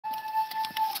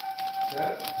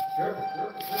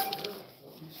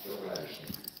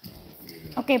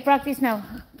Okay, practice now.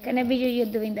 Can I video you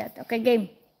doing that? Okay, game.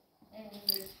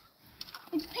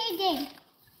 It's play game.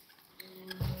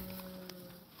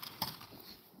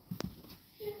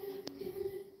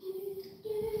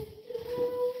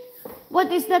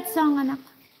 What is that song, anak?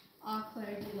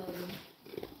 Claire JILANA.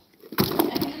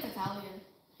 I think it's Italian.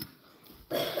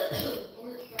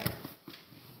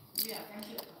 Yeah,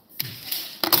 friendship.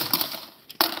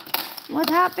 What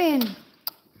happened?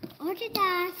 What is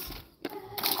that?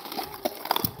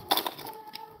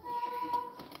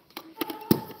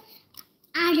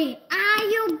 Are you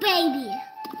baby?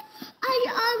 Are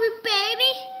you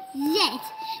baby? Yes.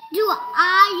 Do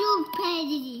are you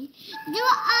baby? Do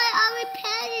are you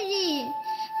baby?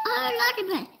 Are you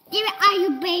baby? Are you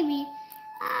baby?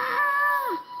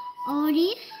 Ah,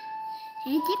 Odi,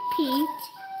 it's a peach.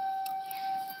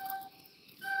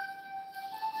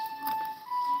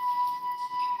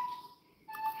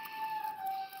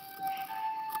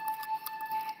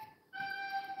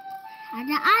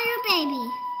 Are you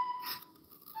baby?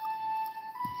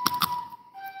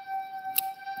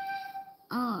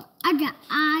 Oh,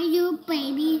 are you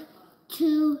baby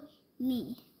to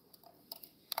me?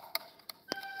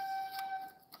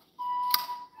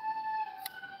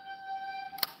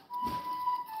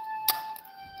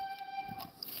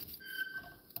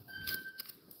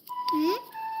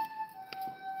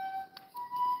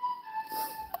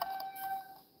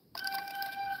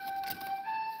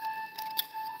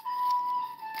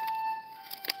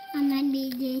 I'm gonna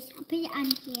need this. I'll put it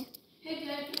on here. Hey,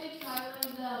 Dad, can I try one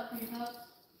of the cream puffs?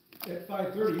 At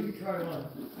 5:30, you can try one.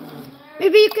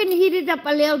 Maybe you can heat it up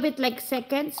a little bit, like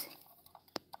seconds.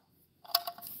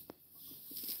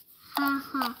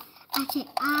 Haha. I said,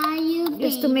 are you baby?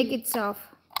 Just to make it soft.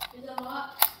 Is it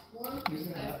hot? Warm?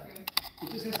 Isn't Ice hot. cream.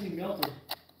 It just has to be melted.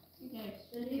 Okay,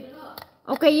 then heat it up.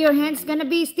 Okay, your hand's gonna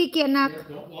be sticky, anak. Yeah,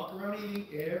 don't walk around eating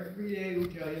every day, we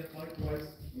tell you, like twice.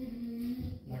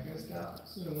 Not gonna stop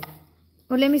soon.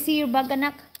 Oh, let me see your bag,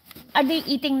 anak. Are they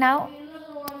eating now? Need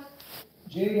another one.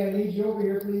 Jade, I need you over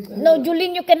here, please. No,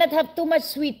 Julene, you cannot have too much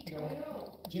sweet. No.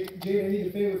 Jade, I need a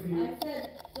favor from I you. said,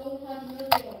 don't have another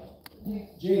one.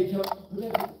 Jade, can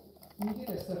you get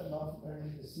that stuff off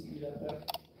underneath the seat you left up?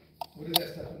 What is that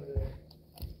stuff under there?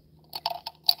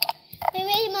 I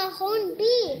made my own Can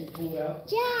beat. you pull it out?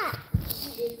 Yeah.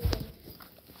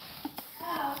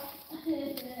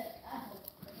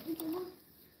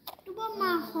 Do want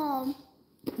my home.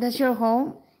 That's your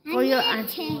home? Or your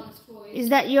auntie? Is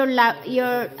that your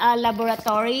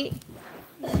laboratory?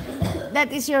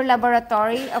 That is your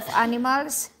laboratory of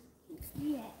animals?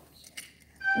 Yes.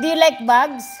 Do you like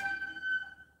bugs?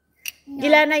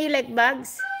 JILANA, you like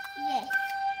bugs? Yes.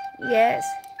 Yes.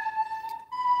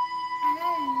 I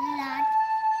don't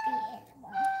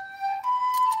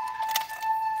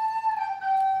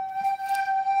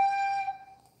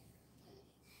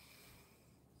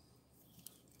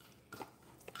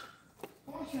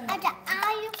like it.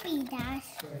 Are you be that?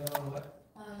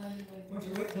 Why don't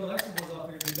you wait till Alexa goes off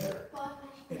here and do better?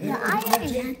 No, I don't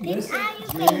think Listen, are you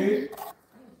Jade. baby?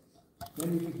 Then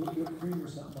you can put whipped cream or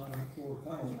something on it for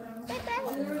Colin.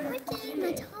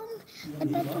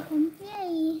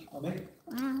 Yay. I'll make it.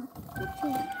 Wow.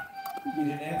 Okay. You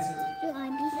didn't answer. Do I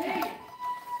be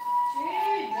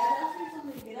Jade, Dad asked me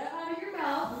something. Get that out of your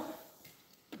mouth.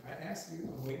 I asked you,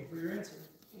 I'm waiting for your answer.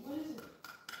 What is it?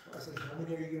 I said, how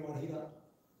many are you going to want to heat up?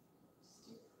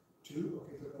 2?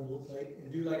 Okay, put it on a little plate.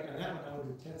 And do like, on that one, I would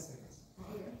do 10 seconds.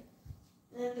 Okay.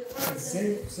 And the And first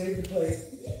save the plate.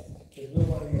 There's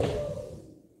nobody here.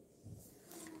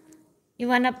 You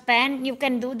want a pen? You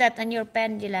can do that on your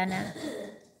pen, JILANA.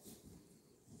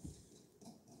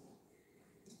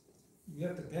 You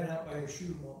have to pen out by your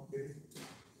shoe, Mom, baby.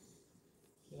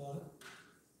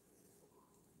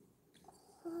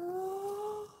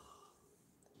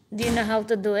 Do you know how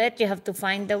to do it? You have to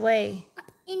find the way.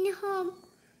 in home?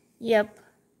 Yep.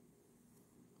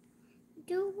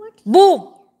 Do what?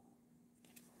 Boom!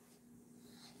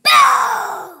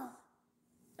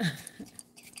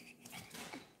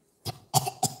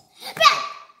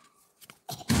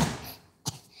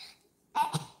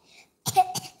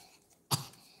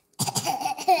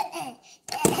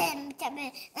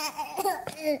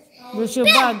 Where's your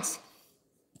bugs?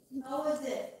 How was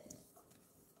it?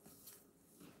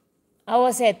 How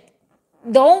was it?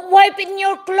 Don't wipe in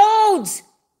your clothes.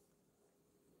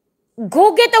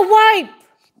 Go get a wipe.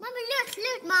 Mommy,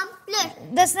 look, Mom, look.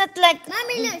 That's not like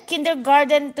Mommy, look.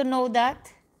 kindergarten to know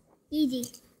that. Easy.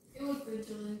 It was good,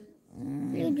 Julian.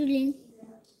 You're doing.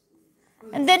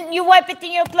 And then you wipe it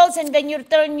in your clothes and then you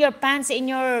turn your pants in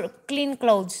your clean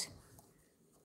clothes.